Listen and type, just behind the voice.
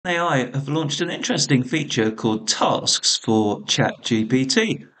AI have launched an interesting feature called Tasks for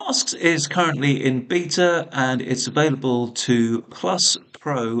ChatGPT. Tasks is currently in beta and it's available to Plus,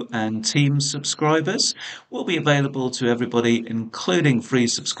 Pro, and Team subscribers. Will be available to everybody, including free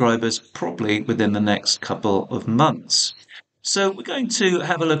subscribers, probably within the next couple of months. So we're going to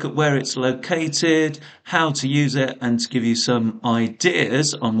have a look at where it's located, how to use it, and to give you some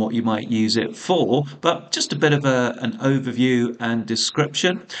ideas on what you might use it for, but just a bit of an overview and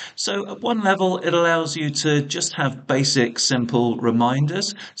description. So at one level, it allows you to just have basic, simple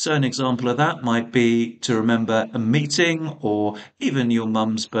reminders. So an example of that might be to remember a meeting or even your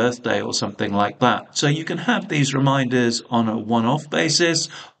mum's birthday or something like that. So you can have these reminders on a one-off basis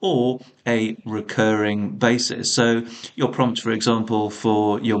or a recurring basis. So your prompt, for example,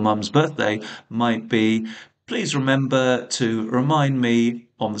 for your mum's birthday might be, please remember to remind me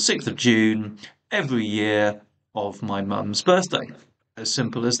on the 6th of June every year of my mum's birthday. As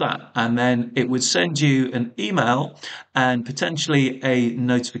simple as that. And then it would send you an email and potentially a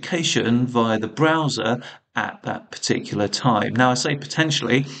notification via the browser at that particular time. Now, I say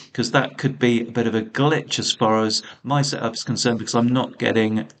potentially because that could be a bit of a glitch as far as my setup is concerned, because I'm not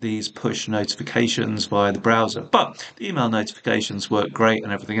getting these push notifications via the browser. But the email notifications work great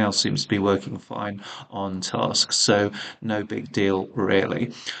and everything else seems to be working fine on Tasks. So no big deal,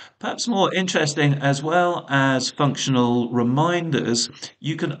 really. Perhaps more interesting, as well as functional reminders,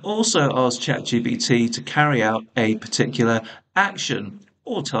 you can also ask ChatGPT to carry out a particular action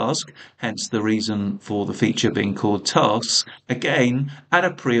or task, hence the reason for the feature being called Tasks, again, at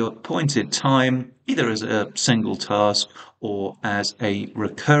a pre-appointed time, either as a single task or as a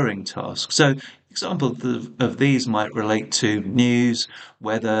recurring task. So examples of these might relate to news,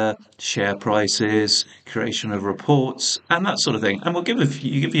 weather, share prices, creation of reports, and that sort of thing. And we'll give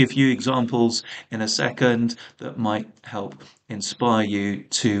you a few examples in a second that might help inspire you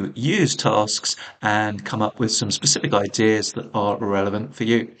to use tasks and come up with some specific ideas that are relevant for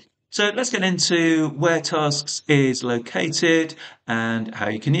you. So let's get into where Tasks is located and how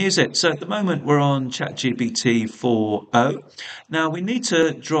you can use it. So at the moment we're on ChatGPT 4.0. Now we need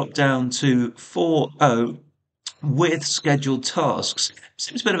to drop down to 4.0 with scheduled tasks.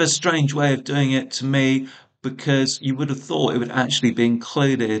 Seems a bit of a strange way of doing it to me, because you would have thought it would actually be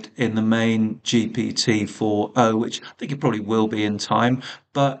included in the main GPT 4.0, which I think it probably will be in time.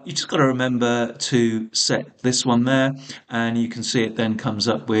 But you just got to remember to set this one there, and you can see it then comes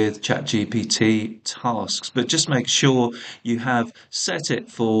up with ChatGPT Tasks. But just make sure you have set it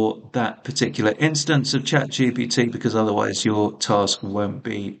for that particular instance of ChatGPT, because otherwise your task won't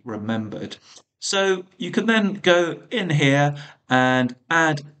be remembered. So you can then go in here and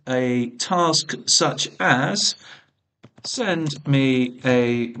add a task such as send me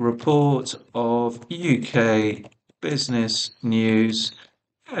a report of UK business news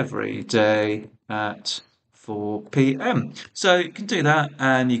every day at 4 p.m. So you can do that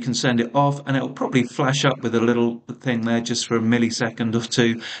and you can send it off, and it'll probably flash up with a little thing there just for a millisecond or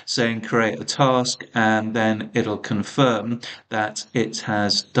two saying create a task, and then it'll confirm that it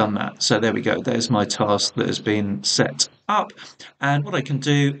has done that. So there we go. There's my task that has been set up. And what I can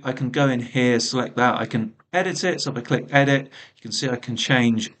do, I can go in here, select that. I can edit it. So if I click edit, you can see I can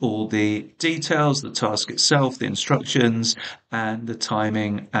change all the details, the task itself, the instructions, and the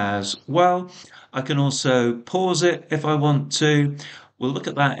timing as well. I can also pause it if I want to. We'll look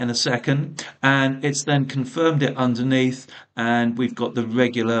at that in a second. And it's then confirmed it underneath, and we've got the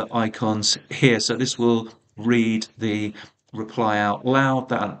regular icons here. So this will read the reply out loud.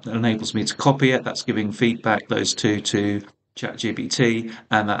 That enables me to copy it. That's giving feedback, those two, to ChatGPT,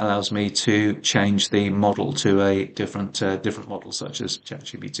 and that allows me to change the model to a different model, such as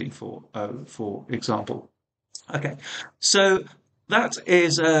ChatGPT 4.0, for example. Okay, so that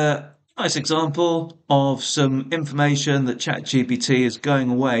is a nice example of some information that ChatGPT is going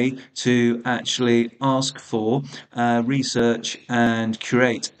away to actually ask for, research and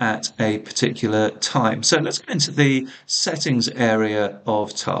curate at a particular time. So let's go into the settings area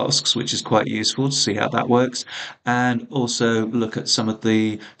of tasks, which is quite useful to see how that works, and also look at some of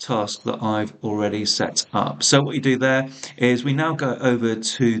the tasks that I've already set up. So what you do there is we now go over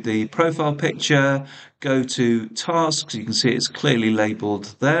to the profile picture, go to tasks, you can see it's clearly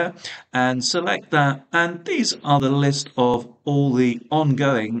labeled there, and select that. And these are the list of all the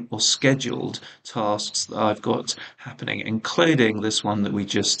ongoing or scheduled tasks that I've got happening, including this one that we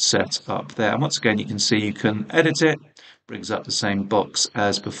just set up there. And once again, you can see you can edit it, brings up the same box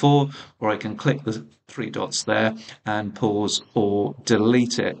as before, or I can click the three dots there and pause or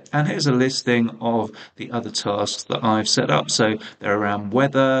delete it. And here's a listing of the other tasks that I've set up. So they're around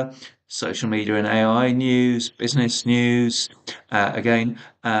weather, social media and AI news, business news, again,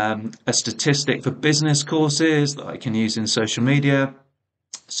 a statistic for business courses that I can use in social media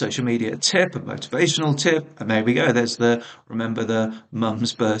tip, a motivational tip, and there we go. There's the remember the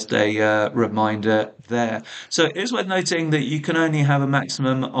mum's birthday reminder there. So it is worth noting that you can only have a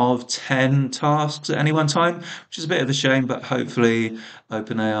maximum of 10 tasks at any one time, which is a bit of a shame, but hopefully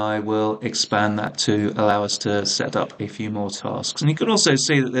OpenAI will expand that to allow us to set up a few more tasks. And you can also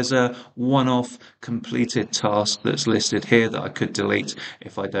see that there's a one-off completed task that's listed here that I could delete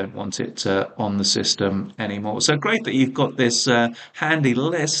if I don't want it on the system anymore. So great that you've got this handy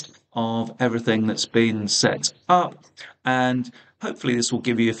list of everything that's been set up, and hopefully this will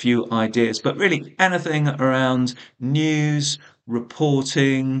give you a few ideas. But really anything around news,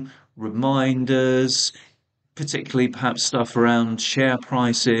 reporting, reminders, particularly perhaps stuff around share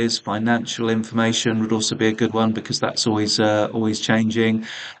prices, financial information would also be a good one because that's always changing.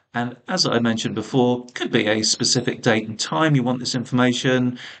 And as I mentioned before, could be a specific date and time you want this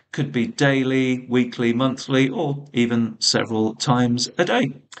information, could be daily, weekly, monthly, or even several times a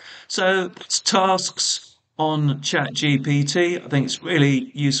day. So it's tasks on ChatGPT. I think it's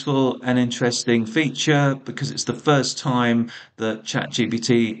really useful and interesting feature because it's the first time that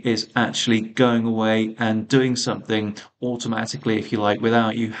ChatGPT is actually going away and doing something automatically, if you like,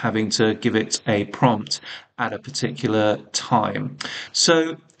 without you having to give it a prompt at a particular time.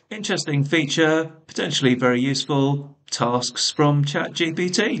 So interesting feature, potentially very useful. Tasks from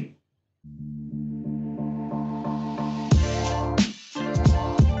ChatGPT.